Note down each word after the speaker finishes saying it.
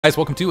Guys,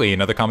 welcome to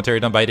another commentary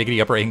done by Diggity.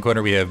 Upper right-hand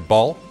corner, we have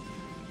Baal.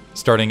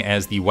 Starting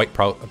as the white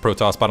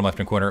Protoss, bottom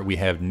left-hand corner, we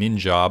have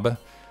Ninjob.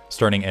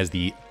 Starting as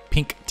the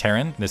pink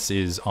Terran. This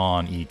is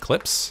on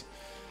Eclipse.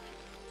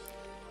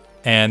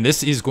 And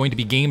this is going to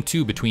be game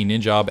 2 between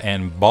Ninjob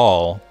and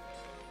Baal.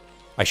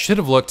 I should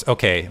have looked,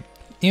 okay,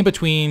 in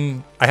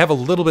between, I have a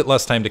little bit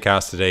less time to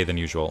cast today than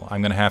usual.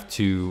 I'm going to have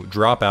to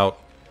drop out.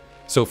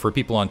 So for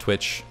people on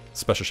Twitch,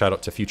 special shout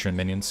out to Future and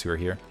Minions who are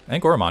here. I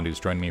think Oramondu's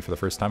joining me for the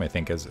first time, I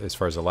think, as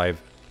far as a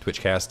live Twitch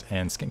cast,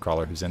 and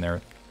Skincrawler, who's in there,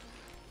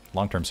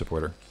 long-term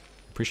supporter.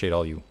 Appreciate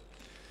all you.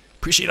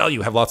 Appreciate all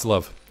you. Have lots of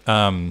love.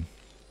 And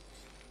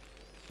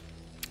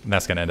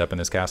that's going to end up in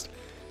this cast.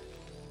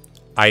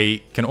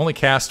 I can only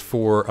cast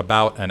for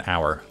about an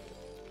hour,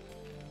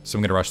 so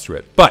I'm going to rush through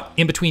it. But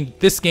in between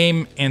this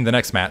game and the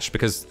next match,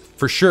 because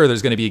for sure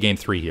there's going to be a game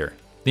 3 here.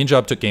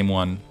 Ninjob took game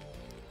 1.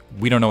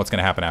 We don't know what's going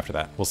to happen after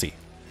that. We'll see.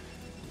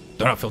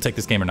 Don't know if he'll take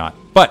this game or not.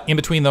 But in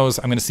between those,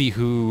 I'm going to see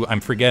who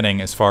I'm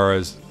forgetting as far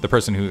as the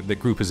person who the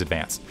group is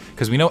advanced.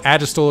 Because we know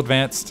Agistol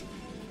advanced,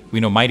 we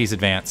know Mighty's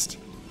advanced,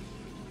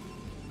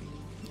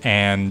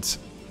 and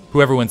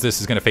whoever wins this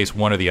is going to face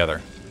one or the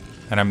other.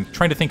 And I'm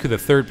trying to think who the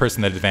third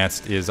person that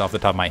advanced is off the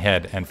top of my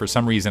head, and for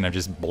some reason I'm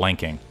just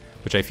blanking,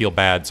 which I feel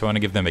bad. So I want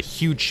to give them a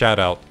huge shout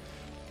out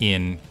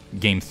in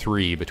game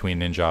 3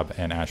 between Ninjob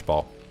and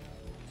Ashball.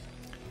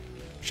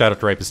 Shout out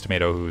to Ripest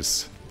Tomato,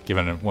 who's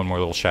given one more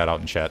little shout out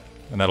in chat.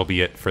 And that'll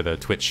be it for the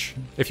Twitch.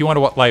 If you want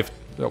to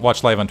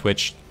watch live on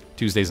Twitch,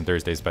 Tuesdays and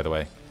Thursdays, by the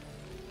way.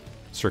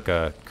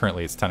 Circa,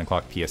 currently it's 10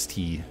 o'clock PST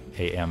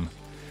AM.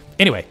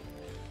 Anyway,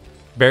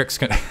 Barrack's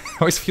gonna... I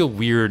always feel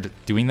weird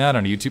doing that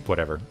on YouTube,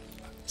 whatever.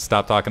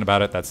 Stop talking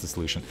about it, that's the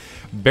solution.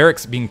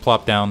 Barracks being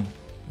plopped down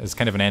is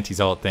kind of an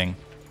anti-zealot thing.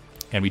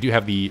 And we do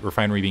have the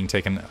refinery being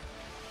taken,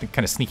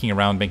 kind of sneaking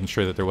around, making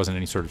sure that there wasn't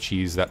any sort of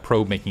cheese. That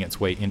probe making its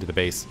way into the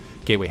base.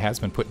 Gateway has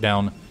been put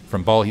down.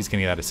 From Baal, he's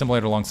getting that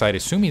assimilator alongside.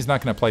 Assume he's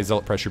not going to apply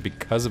zealot pressure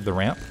because of the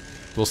ramp.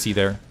 We'll see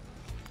there.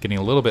 Getting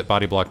a little bit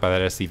body blocked by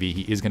that SCV.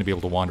 He is going to be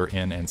able to wander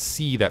in and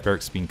see that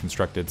barracks being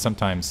constructed.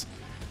 Sometimes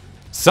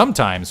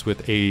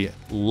with a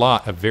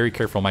lot of very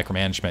careful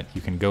micromanagement,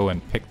 you can go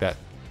and pick that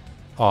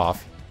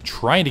off.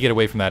 Trying to get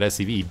away from that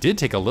SCV. Did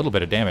take a little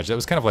bit of damage. That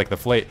was kind of like the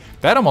flate.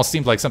 That almost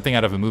seemed like something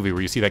out of a movie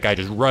where you see that guy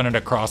just running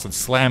across and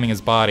slamming his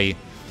body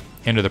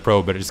into the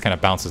probe, but it just kind of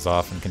bounces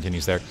off and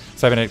continues there.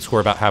 Cybernetic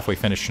score about halfway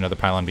finished, another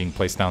pylon being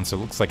placed down, so it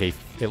looks like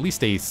at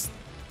least a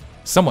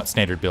somewhat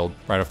standard build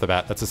right off the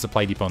bat. That's a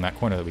supply depot in that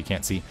corner that we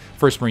can't see.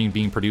 First Marine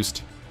being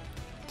produced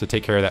to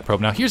take care of that probe.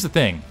 Now here's the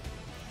thing.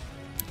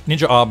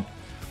 Ninjob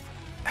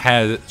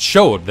has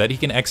showed that he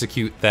can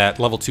execute that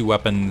level 2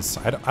 weapons.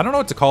 I don't know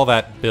what to call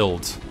that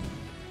build.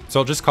 So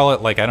I'll just call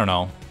it, like, I don't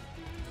know,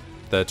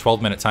 the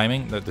 12-minute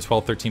timing, the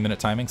 12, 13-minute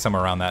timing,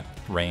 somewhere around that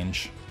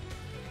range.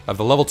 Of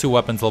the level 2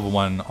 weapons, level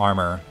 1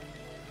 armor,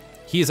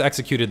 he has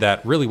executed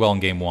that really well in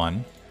game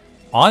 1.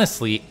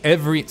 Honestly,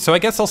 so I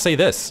guess I'll say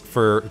this,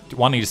 for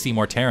wanting to see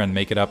more Terran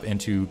make it up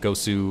into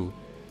Gosu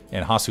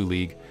and Hasu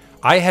League.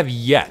 I have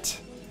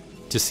yet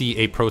to see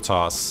a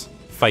Protoss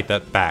fight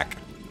that back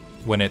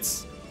when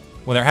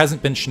there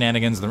hasn't been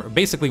shenanigans,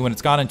 basically when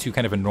it's gone into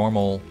kind of a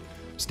normal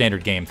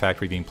standard game,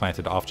 factory being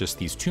planted off just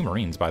these 2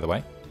 Marines, by the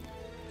way.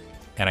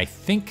 And I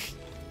think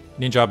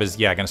Ninjob is,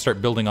 yeah, going to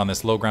start building on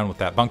this low ground with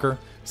that bunker,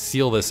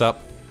 seal this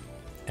up,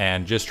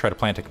 and just try to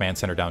plant a command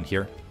center down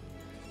here.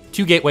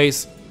 2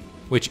 gateways,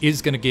 which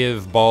is going to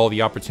give Baal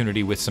the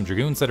opportunity with some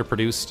Dragoons that are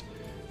produced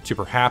to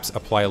perhaps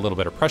apply a little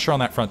bit of pressure on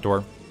that front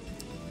door.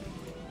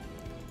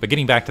 But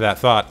getting back to that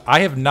thought,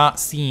 I have not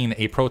seen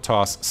a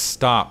Protoss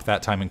stop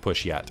that timing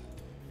push yet.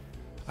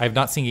 I have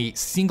not seen a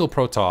single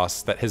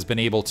Protoss that has been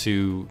able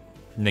to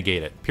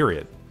negate it,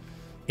 period.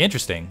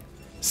 Interesting.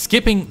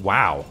 Skipping,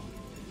 wow.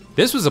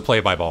 This was a play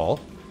by Baal.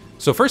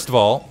 So first of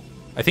all,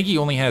 I think he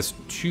only has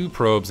 2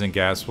 probes in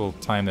gas. We'll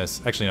time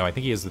this. Actually, no, I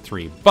think he has the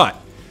 3. But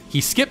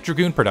he skipped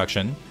Dragoon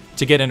production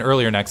to get an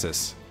earlier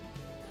Nexus.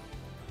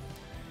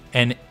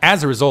 And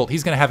as a result,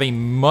 he's going to have a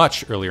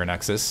much earlier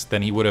Nexus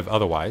than he would have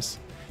otherwise.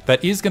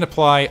 That is going to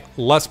apply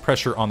less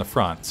pressure on the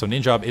front. So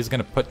Ninjob is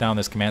going to put down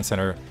this command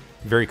center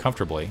very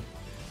comfortably.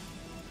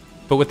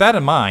 But with that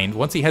in mind,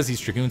 once he has these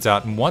Dragoons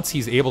out, and once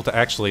he's able to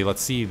actually,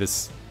 let's see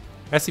this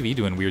SCV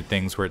doing weird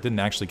things where it didn't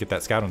actually get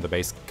that scout on the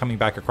base. Coming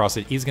back across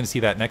it, he's going to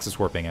see that Nexus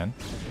warping in.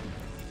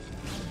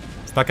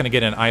 It's not going to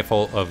get an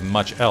eyeful of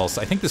much else.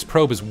 I think this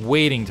probe is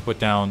waiting to put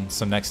down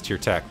some next tier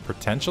tech.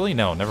 Potentially?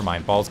 No, never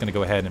mind. Baal's going to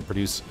go ahead and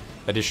produce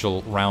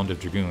additional round of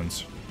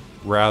Dragoons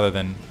rather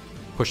than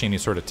pushing any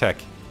sort of tech.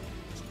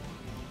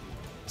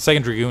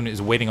 Second Dragoon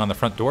is waiting on the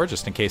front door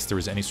just in case there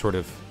was any sort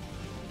of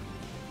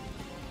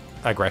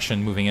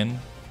aggression moving in.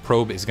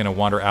 Probe is going to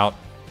wander out.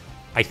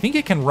 I think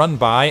it can run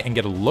by and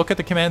get a look at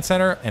the command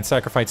center and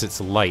sacrifice its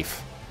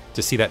life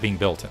to see that being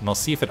built. And they'll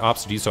see if it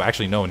opts to do so.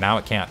 Actually, no, now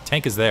it can't.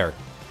 Tank is there.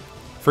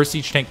 First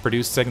siege tank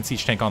produced, second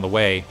siege tank on the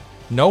way.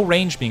 No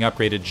range being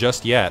upgraded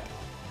just yet.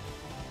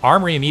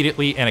 Armory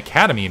immediately and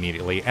Academy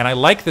immediately. And I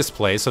like this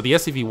play. So the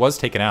SCV was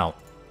taken out.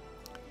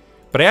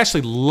 But I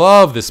actually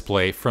love this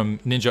play from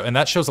Ninja, and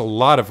that shows a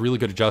lot of really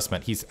good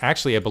adjustment. He's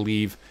actually, I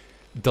believe,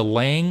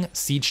 delaying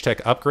Siege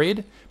Tech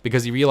upgrade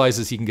because he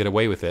realizes he can get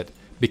away with it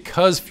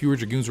because fewer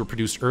Dragoons were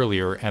produced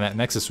earlier and that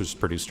Nexus was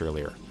produced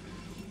earlier.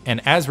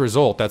 And as a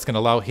result, that's going to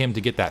allow him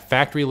to get that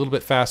factory a little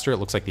bit faster. It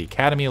looks like the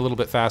Academy a little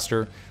bit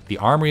faster, the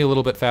Armory a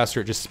little bit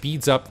faster. It just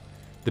speeds up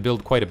the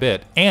build quite a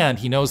bit. And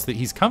he knows that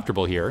he's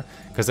comfortable here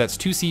because that's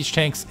 2 Siege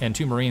Tanks and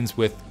 2 Marines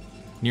with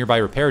nearby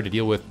repair to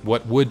deal with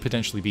what would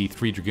potentially be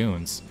 3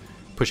 Dragoons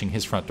pushing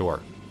his front door.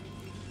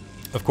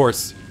 Of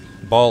course,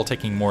 Baal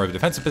taking more of a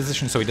defensive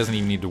position, so he doesn't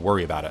even need to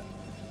worry about it.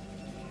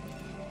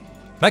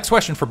 Next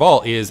question for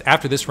Baal is,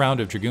 after this round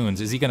of Dragoons,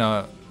 is he going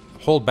to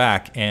hold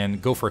back and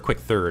go for a quick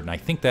third? And I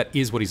think that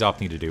is what he's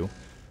opting to do.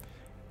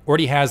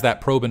 Already has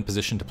that probe in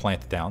position to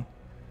plant it down.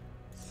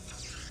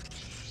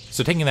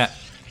 So taking that...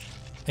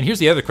 And here's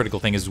the other critical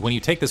thing, is when you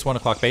take this 1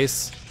 o'clock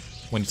base,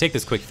 when you take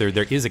this quick third,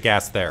 there is a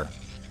gas there,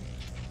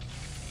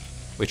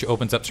 which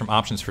opens up some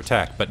options for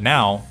tech. But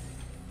now,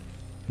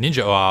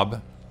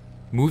 Ninjob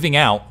moving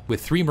out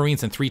with 3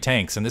 Marines and 3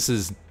 tanks, and this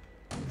is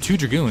 2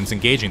 Dragoons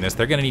engaging this.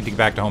 They're going to need to get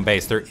back to home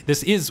base.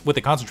 This is, with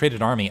a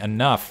concentrated army,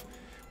 enough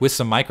with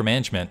some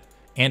micromanagement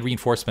and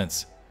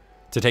reinforcements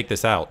to take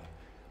this out.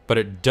 But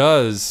it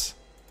does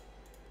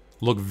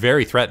look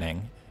very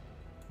threatening.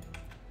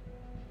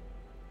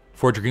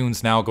 4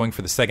 Dragoons now going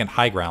for the second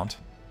high ground.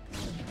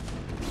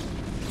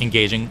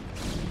 Engaging.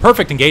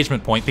 Perfect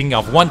engagement point, picking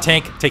off 1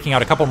 tank, taking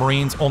out a couple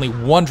Marines, only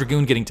 1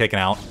 Dragoon getting taken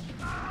out.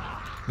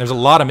 There's a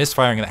lot of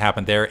misfiring that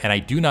happened there, and I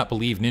do not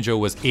believe Ninja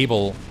was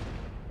able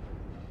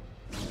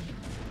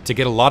to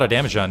get a lot of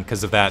damage done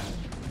because of that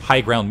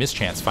high ground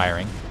mischance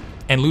firing,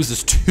 and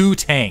loses 2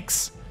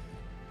 tanks,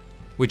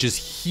 which is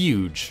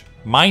huge.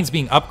 Mines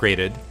being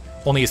upgraded,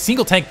 only a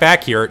single tank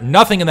back here,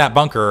 nothing in that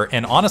bunker,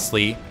 and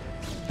honestly,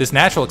 this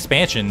natural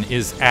expansion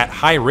is at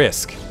high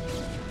risk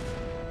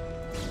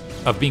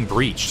of being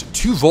breached.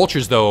 2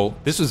 vultures, though.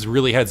 This was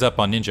really heads up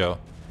on Ninja.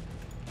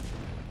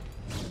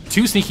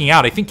 2 sneaking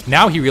out. I think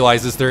now he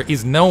realizes there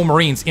is no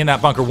Marines in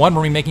that bunker. 1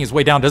 Marine making his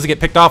way down. Does it get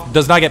picked off?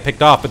 Does not get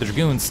picked off, but the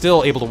Dragoon's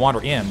still able to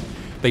wander in.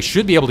 They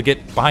should be able to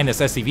get behind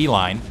this SCV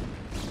line.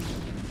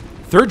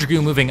 3rd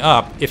Dragoon moving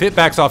up. If it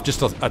backs off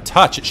just a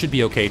touch, it should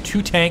be okay.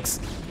 2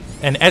 tanks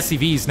and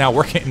SCVs now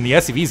working, and the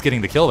SCV's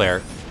getting the kill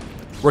there,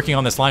 working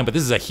on this line, but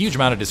this is a huge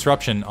amount of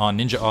disruption on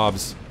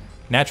Ninjob's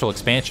natural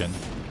expansion.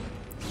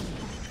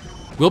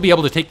 We'll be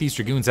able to take these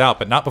Dragoons out,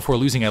 but not before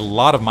losing a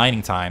lot of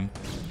mining time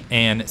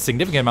and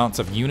significant amounts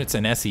of units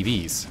and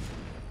SCVs.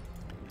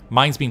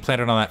 Mines being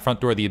planted on that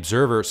front door of the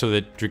Observer, so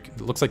that it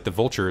looks like the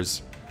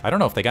Vultures... I don't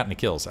know if they got any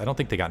kills. I don't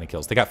think they got any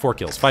kills. They got 4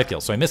 kills, 5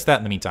 kills, so I missed that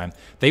in the meantime.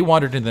 They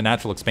wandered into the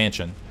natural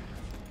expansion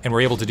and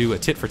were able to do a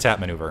tit-for-tat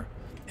maneuver.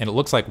 And it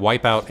looks like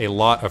wipe out a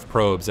lot of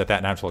probes at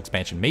that natural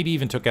expansion. Maybe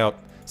even took out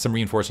some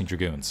reinforcing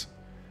Dragoons.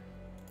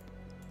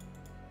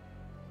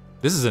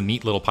 This is a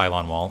neat little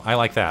pylon wall. I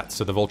like that,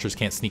 so the Vultures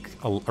can't sneak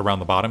around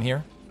the bottom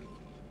here.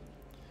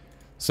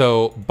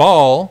 So,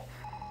 Baal,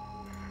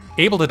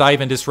 able to dive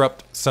and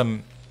disrupt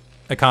some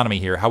economy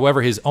here.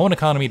 However, his own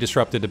economy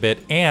disrupted a bit,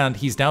 and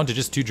he's down to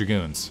just 2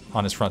 Dragoons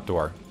on his front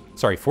door.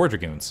 Sorry, 4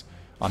 Dragoons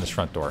on his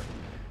front door.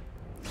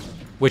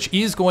 Which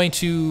is going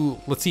to...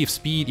 Let's see if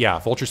speed... Yeah,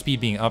 Vulture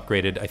speed being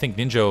upgraded. I think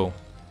Ninjo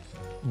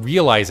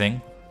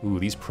realizing... Ooh,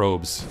 these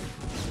probes.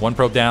 1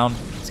 probe down.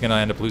 He's going to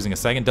end up losing a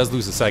second. Does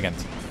lose a second.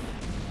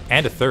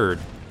 And a third.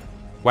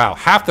 Wow,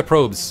 half the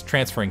probes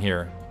transferring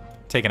here.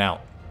 Taken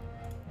out.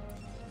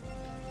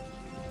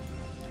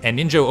 And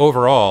Ninja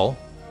overall,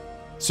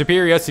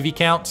 superior SCV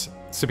count,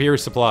 superior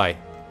supply.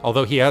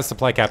 Although he has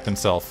supply capped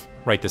himself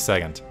right this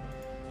second.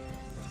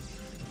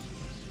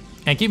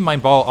 And keep in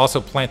mind, Baal also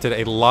planted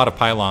a lot of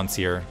pylons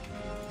here.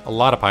 A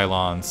lot of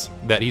pylons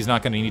that he's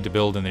not going to need to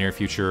build in the near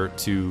future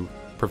to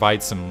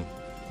provide some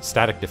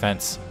static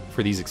defense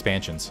for these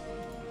expansions.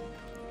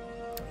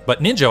 But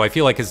Ninja, I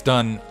feel like, has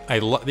done...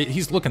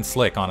 he's looking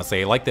slick,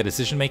 honestly. I like the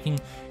decision-making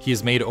he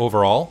has made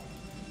overall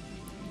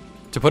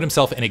to put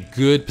himself in a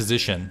good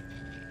position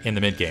in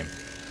the mid-game.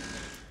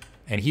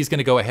 And he's going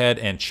to go ahead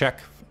and check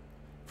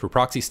for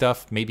proxy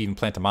stuff, maybe even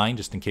plant a mine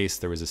just in case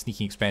there was a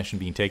sneaking expansion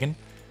being taken.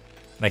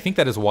 And I think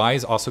that is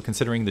wise, also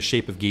considering the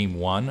shape of Game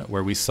 1,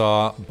 where we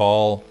saw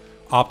Baal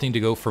opting to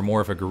go for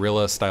more of a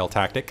guerrilla-style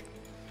tactic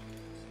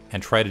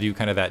and try to do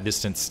kind of that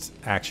distanced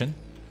action.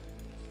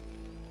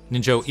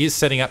 Ninja is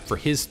setting up for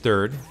his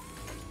third,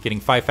 getting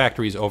 5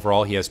 factories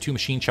overall. He has 2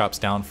 machine shops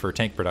down for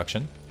tank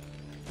production.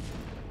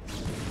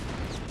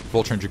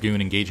 Vulture and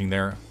Dragoon engaging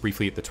there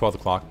briefly at the 12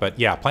 o'clock. But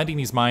yeah, planting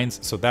these mines,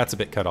 so that's a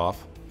bit cut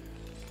off.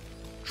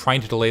 Trying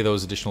to delay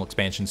those additional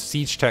expansions.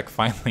 Siege tech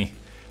finally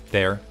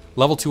there.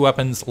 Level 2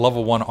 weapons,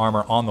 level 1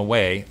 armor on the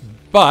way.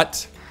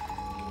 But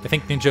I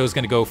think Ninja is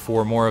going to go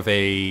for more of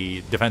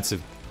a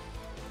defensive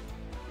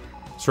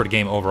sort of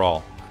game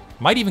overall.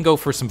 Might even go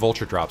for some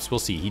Vulture drops. We'll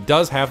see. He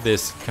does have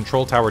this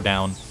control tower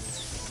down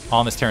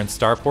on this Terran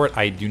starport.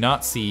 I do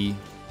not see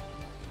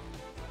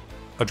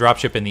a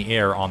dropship in the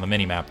air on the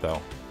minimap,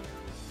 though.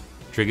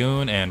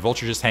 Dragoon and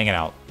Vulture just hanging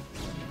out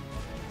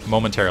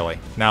momentarily.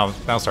 Now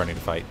starting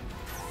to fight.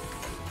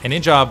 And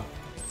Ninjob,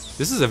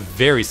 this is a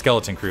very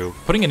skeleton crew.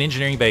 Putting an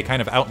engineering bay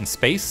kind of out in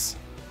space,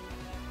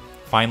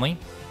 finally,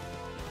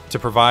 to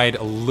provide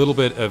a little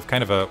bit of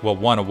kind of a, well,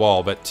 one, a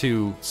wall, but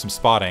two, some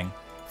spotting.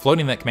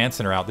 Floating that command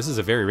center out, this is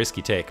a very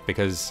risky take,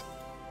 because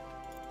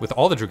with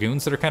all the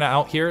Dragoons that are kind of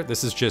out here,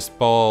 this is just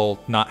Baal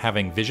not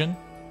having vision.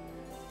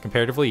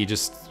 Comparatively, he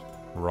just...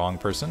 wrong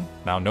person.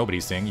 Now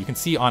nobody's seeing. You can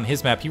see on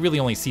his map, he really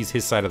only sees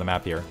his side of the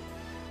map here,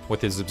 with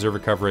his observer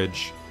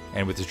coverage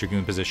and with his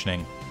Dragoon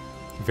positioning.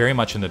 Very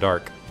much in the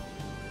dark.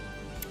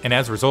 And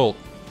as a result,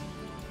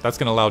 that's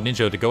going to allow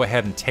Ninjo to go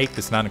ahead and take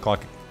this 9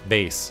 o'clock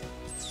base.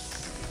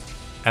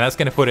 And that's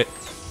going to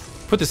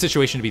put the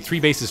situation to be 3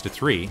 bases to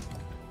 3.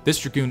 This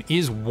Dragoon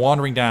is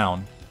wandering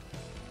down.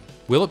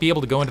 Will it be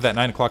able to go into that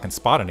 9 o'clock and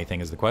spot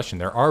anything is the question.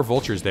 There are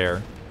vultures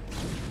there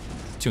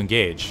to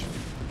engage.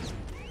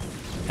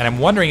 And I'm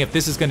wondering if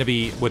this is going to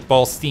be, with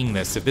Baal seeing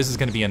this, if this is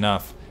going to be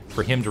enough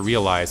for him to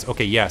realize,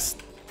 okay, yes,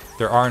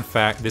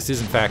 this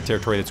is in fact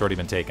territory that's already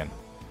been taken.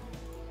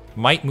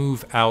 Might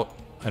move out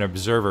an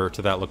observer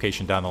to that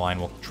location down the line.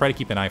 We'll try to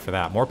keep an eye for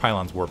that. More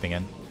pylons warping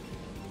in.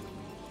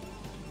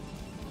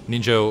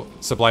 Ninjo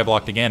supply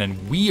blocked again,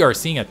 and we are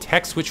seeing a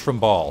tech switch from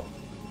Baal.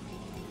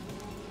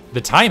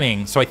 The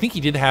timing, so I think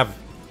he did have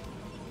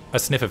a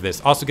sniff of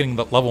this. Also getting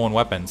the level 1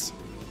 weapons.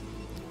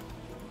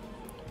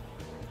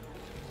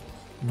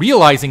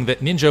 Realizing that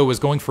Ninjo was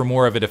going for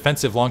more of a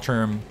defensive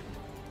long-term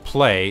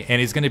play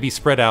and is going to be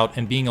spread out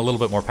and being a little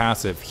bit more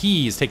passive,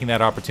 he's taking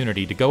that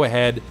opportunity to go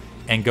ahead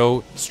and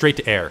go straight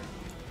to air.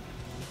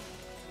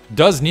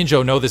 Does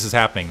Ninjo know this is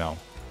happening, though?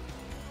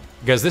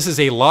 Because this is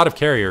a lot of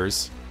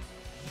carriers.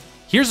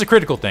 Here's the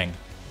critical thing.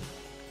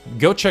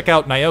 Go check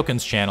out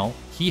Nyoken's channel.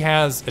 He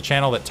has a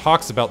channel that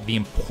talks about the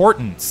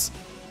importance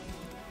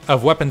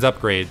of weapons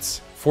upgrades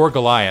for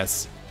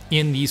Goliath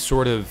in these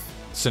sort of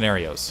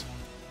scenarios.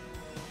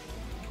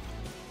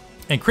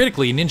 And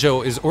critically,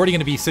 Ninjo is already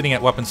going to be sitting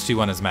at weapons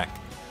 2 on his mech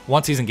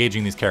once he's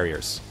engaging these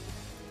carriers.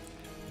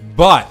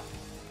 But,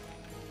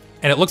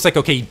 and it looks like,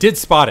 okay, he did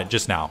spot it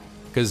just now,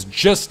 because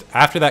just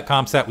after that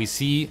comsat, we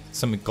see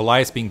some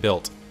Goliaths being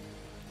built.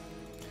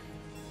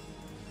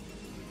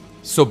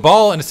 So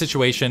Baal in a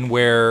situation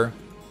where,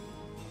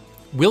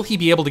 will he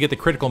be able to get the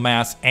critical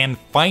mass and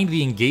find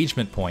the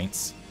engagement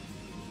points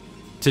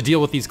to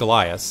deal with these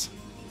Goliaths?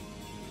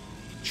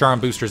 Charm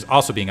boosters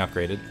also being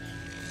upgraded.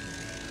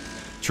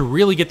 To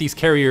really get these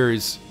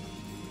carriers,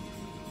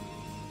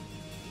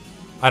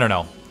 I don't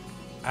know.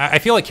 I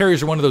feel like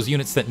carriers are one of those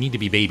units that need to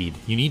be babied.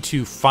 You need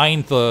to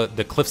find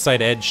the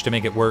cliffside edge to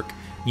make it work.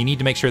 You need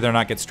to make sure they're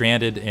not get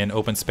stranded in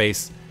open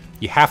space.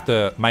 You have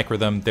to micro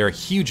them. They're a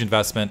huge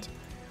investment,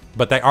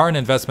 but they are an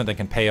investment that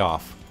can pay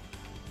off.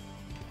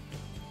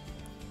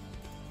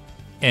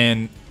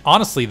 And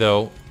honestly,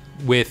 though,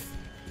 with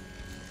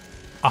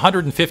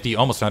 150,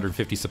 almost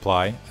 150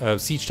 supply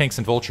of siege tanks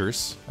and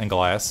vultures and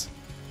Goliaths,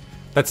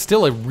 that's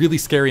still a really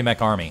scary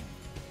mech army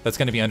that's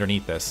going to be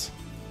underneath this.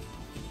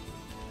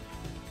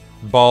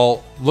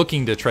 Baal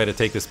looking to try to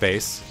take this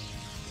base,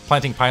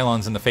 planting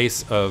pylons in the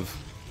face of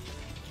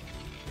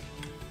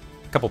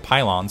a couple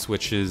pylons,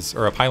 which is,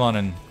 or a pylon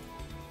and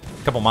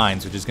a couple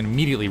mines, which is going to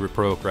immediately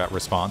provoke rat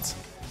response.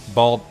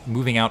 Baal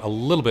moving out a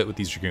little bit with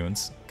these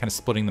Dragoons, kind of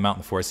splitting them out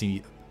in the forest.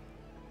 I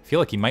feel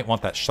like he might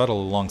want that shuttle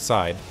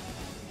alongside.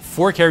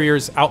 4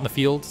 carriers out in the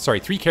field. Sorry,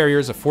 3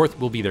 carriers. A 4th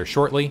will be there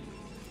shortly.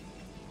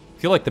 I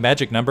feel like the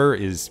magic number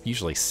is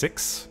usually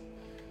 6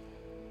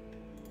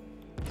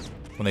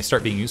 when they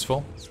start being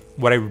useful.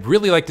 What I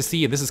really like to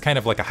see, and this is kind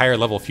of like a higher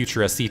level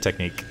future SC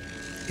technique,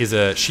 is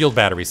a shield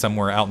battery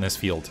somewhere out in this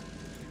field.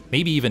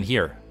 Maybe even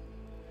here.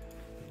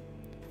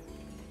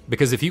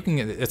 Because if you can,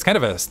 it's kind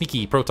of a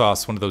sneaky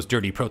Protoss, one of those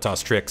dirty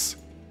Protoss tricks.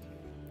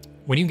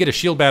 When you can get a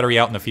shield battery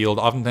out in the field,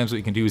 oftentimes what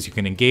you can do is you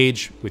can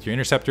engage with your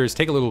interceptors,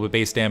 take a little bit of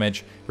base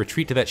damage,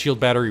 retreat to that shield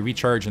battery,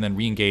 recharge, and then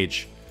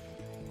re-engage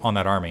on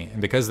that army.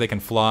 And because they can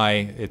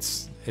fly,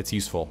 it's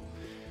useful.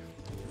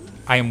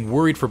 I am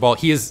worried for Baal.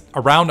 He is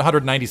around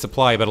 190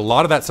 supply, but a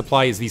lot of that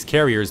supply is these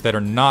carriers that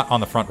are not on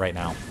the front right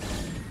now.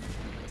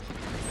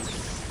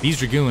 These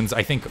Dragoons,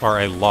 I think,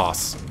 are a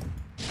loss.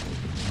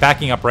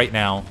 Backing up right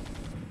now.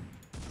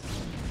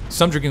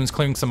 Some Dragoons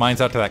clearing some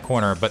mines out to that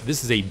corner, but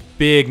this is a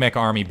big mecha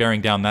army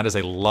bearing down. That is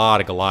a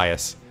lot of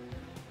Goliaths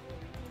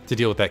to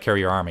deal with that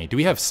carrier army. Do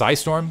we have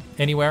Psystorm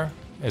anywhere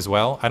as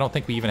well? I don't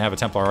think we even have a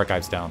Templar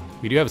Archives down.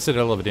 We do have a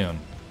Citadel of Adun.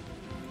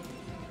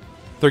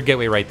 3rd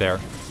gateway right there.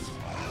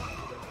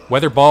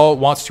 Whether Baal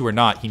wants to or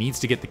not, he needs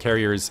to get the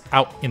carriers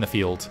out in the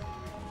field.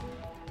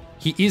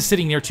 He is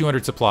sitting near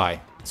 200 supply,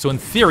 so in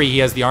theory he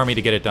has the army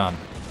to get it done.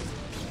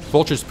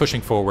 Vultures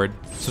pushing forward.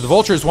 So the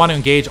Vultures want to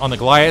engage on the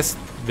Goliaths,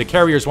 the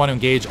carriers want to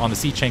engage on the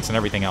Siege Tanks and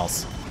everything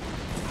else.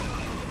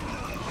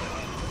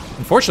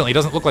 Unfortunately, it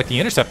doesn't look like the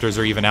Interceptors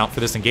are even out for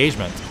this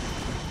engagement.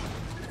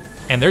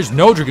 And there's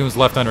no Dragoons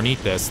left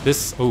underneath this.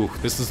 This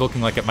is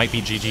looking like it might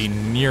be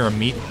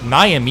GG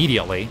nigh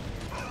immediately.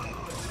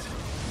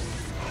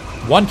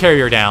 1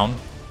 carrier down.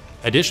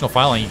 Additional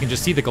filing. You can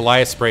just see the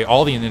Goliath spray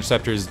all the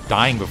Interceptors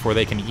dying before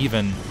they can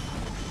even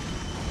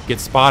get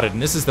spotted.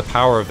 And this is the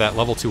power of that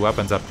level 2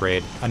 weapons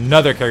upgrade.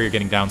 Another carrier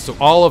getting down. So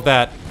all of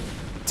that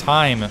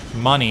time,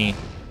 money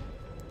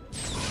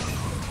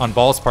on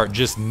Baal's part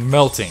just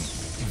melting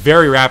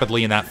very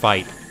rapidly in that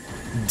fight.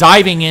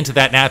 Diving into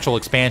that natural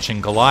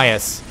expansion.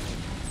 Goliath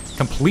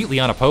completely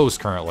unopposed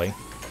currently.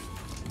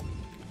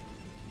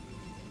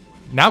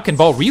 Now can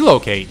Baal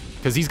relocate?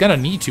 Because he's going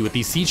to need to with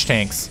these siege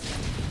tanks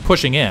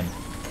pushing in.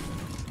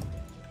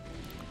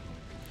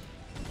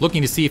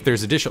 Looking to see if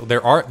there's additional...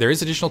 There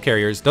is additional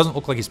carriers. Doesn't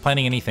look like he's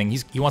planning anything.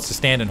 He wants to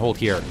stand and hold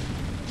here.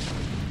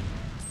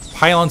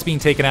 Pylon's being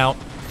taken out.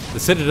 The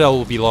Citadel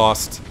will be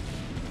lost.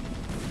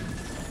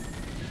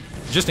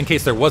 Just in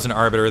case there was an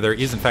Arbiter, there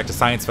is in fact a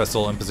Science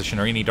Vessel in position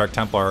or any Dark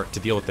Templar to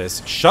deal with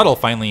this. Shuttle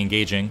finally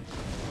engaging.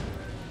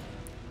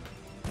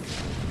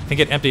 I think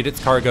it emptied its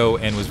cargo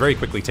and was very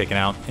quickly taken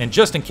out. And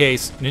just in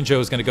case, Ninjob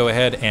is going to go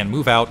ahead and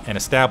move out and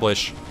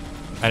establish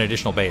an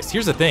additional base.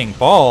 Here's the thing.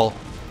 Baal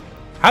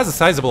has a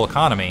sizable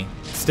economy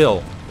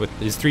still with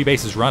his 3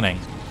 bases running.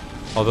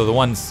 Although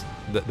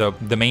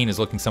the main is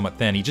looking somewhat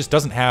thin. He just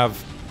doesn't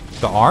have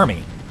the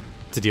army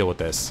to deal with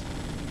this.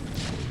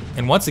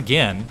 And once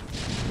again,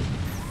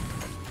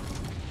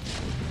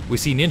 we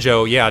see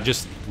Ninjob, yeah,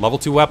 just level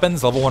 2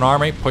 weapons, level 1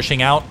 army,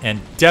 pushing out and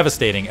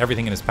devastating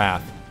everything in his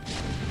path.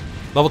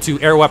 Level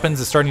 2 air weapons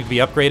is starting to be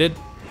upgraded,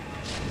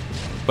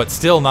 but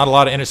still not a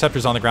lot of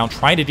interceptors on the ground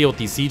trying to deal with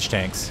these siege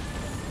tanks.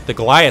 The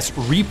Goliath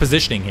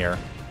repositioning here.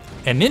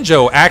 And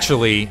Ninjob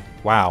actually,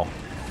 wow.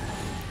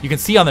 You can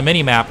see on the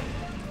mini-map,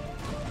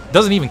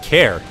 doesn't even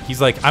care.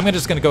 He's like, I'm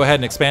just going to go ahead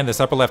and expand this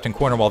upper left-hand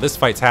corner while this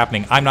fight's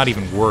happening. I'm not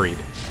even worried.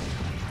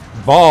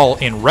 Baal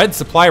in red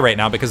supply right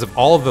now because of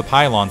all of the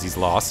pylons he's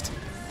lost.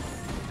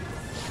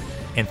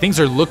 And things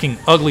are looking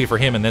ugly for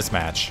him in this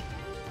match.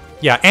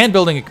 Yeah, and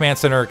building a command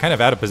center kind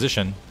of out of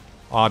position.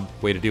 Odd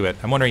way to do it.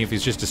 I'm wondering if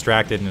he's just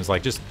distracted and is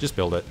like, just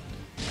build it.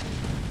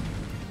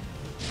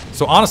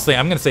 So honestly,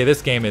 I'm going to say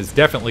this game is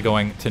definitely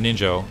going to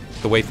Ninjob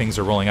the way things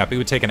are rolling up. It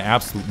would take an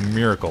absolute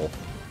miracle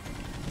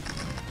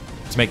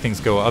to make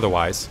things go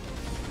otherwise.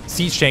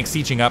 Siege tank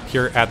sieging up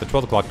here at the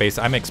 12 o'clock base.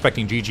 I'm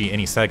expecting GG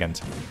any second.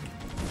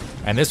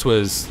 And this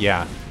was,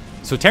 yeah.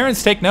 So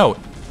Terrans, take note.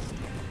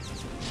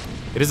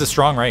 It is a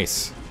strong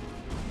race.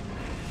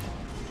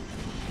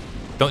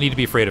 Don't need to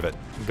be afraid of it.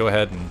 Go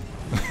ahead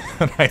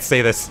and I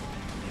say this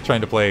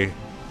trying to play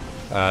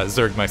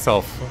Zerg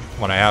myself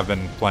when I have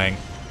been playing.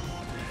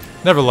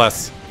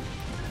 Nevertheless,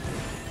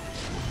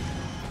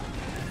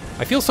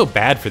 I feel so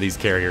bad for these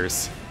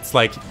carriers. It's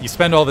like you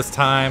spend all this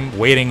time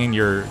waiting in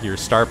your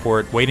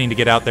starport, waiting to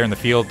get out there in the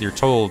field. You're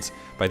told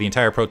by the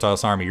entire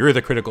Protoss army, you're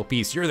the critical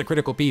piece, you're the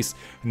critical piece.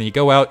 And then you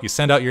go out, you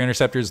send out your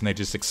interceptors, and they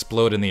just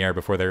explode in the air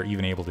before they're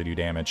even able to do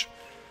damage.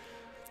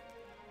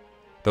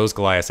 Those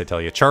Goliaths, I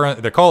tell you.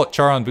 They call it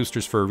Charon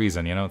boosters for a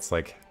reason, you know? It's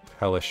like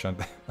hellish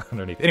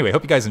underneath. Anyway,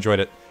 hope you guys enjoyed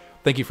it.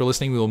 Thank you for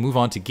listening. We will move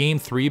on to Game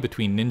 3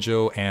 between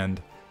Ninjob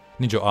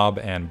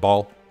and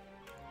Baal.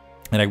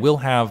 And I will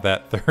have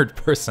that third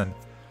person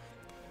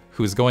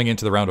who is going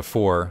into the round of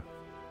 4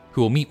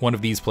 who will meet one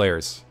of these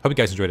players. Hope you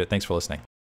guys enjoyed it. Thanks for listening.